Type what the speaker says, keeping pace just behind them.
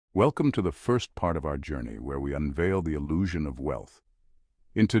Welcome to the first part of our journey where we unveil the illusion of wealth.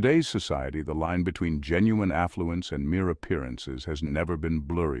 In today's society, the line between genuine affluence and mere appearances has never been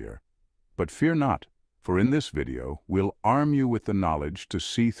blurrier. But fear not, for in this video, we'll arm you with the knowledge to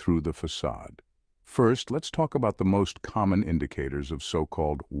see through the facade. First, let's talk about the most common indicators of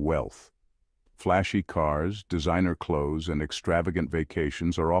so-called wealth. Flashy cars, designer clothes, and extravagant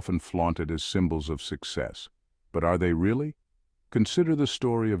vacations are often flaunted as symbols of success. But are they really? Consider the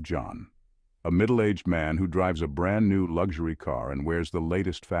story of John, a middle-aged man who drives a brand-new luxury car and wears the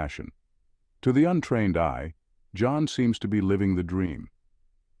latest fashion. To the untrained eye, John seems to be living the dream.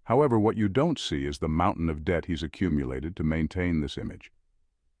 However, what you don't see is the mountain of debt he's accumulated to maintain this image.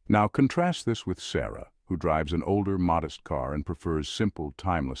 Now contrast this with Sarah, who drives an older, modest car and prefers simple,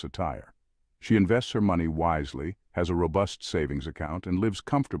 timeless attire. She invests her money wisely, has a robust savings account, and lives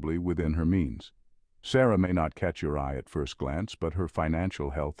comfortably within her means. Sarah may not catch your eye at first glance, but her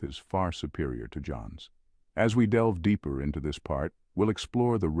financial health is far superior to John's. As we delve deeper into this part, we'll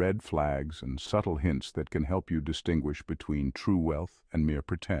explore the red flags and subtle hints that can help you distinguish between true wealth and mere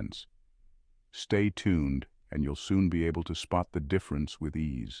pretense. Stay tuned, and you'll soon be able to spot the difference with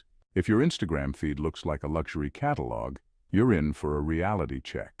ease. If your Instagram feed looks like a luxury catalog, you're in for a reality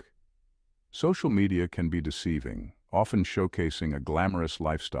check. Social media can be deceiving, often showcasing a glamorous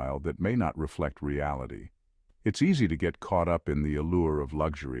lifestyle that may not reflect reality. It's easy to get caught up in the allure of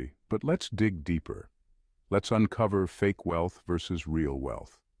luxury, but let's dig deeper. Let's uncover fake wealth versus real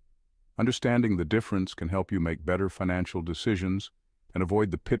wealth. Understanding the difference can help you make better financial decisions and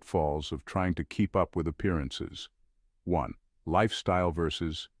avoid the pitfalls of trying to keep up with appearances. 1. Lifestyle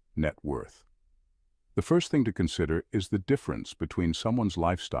versus net worth. The first thing to consider is the difference between someone's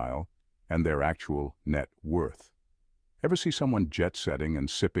lifestyle and their actual net worth. Ever see someone jet-setting and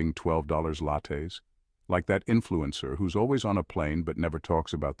sipping $12 lattes? Like that influencer who's always on a plane but never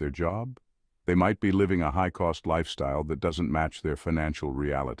talks about their job? They might be living a high-cost lifestyle that doesn't match their financial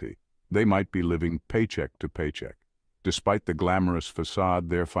reality. They might be living paycheck to paycheck. Despite the glamorous facade,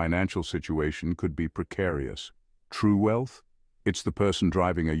 their financial situation could be precarious. True wealth? It's the person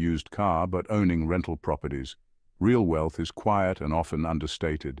driving a used car but owning rental properties. Real wealth is quiet and often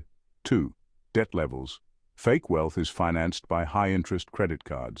understated. 2. Debt levels. Fake wealth is financed by high-interest credit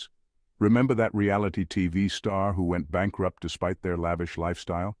cards. Remember that reality TV star who went bankrupt despite their lavish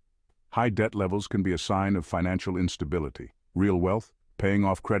lifestyle? High debt levels can be a sign of financial instability. Real wealth, paying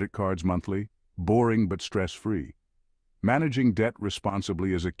off credit cards monthly, boring but stress-free. Managing debt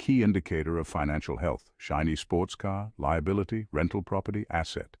responsibly is a key indicator of financial health. Shiny sports car, liability, rental property,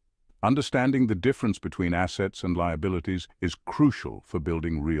 asset. Understanding the difference between assets and liabilities is crucial for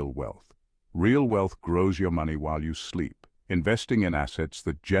building real wealth. Real wealth grows your money while you sleep. Investing in assets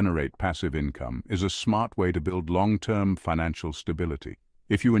that generate passive income is a smart way to build long-term financial stability.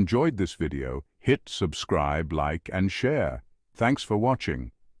 If you enjoyed this video, hit subscribe, like, and share. Thanks for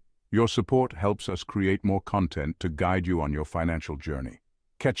watching. Your support helps us create more content to guide you on your financial journey.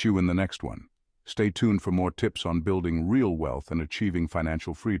 Catch you in the next one. Stay tuned for more tips on building real wealth and achieving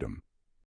financial freedom.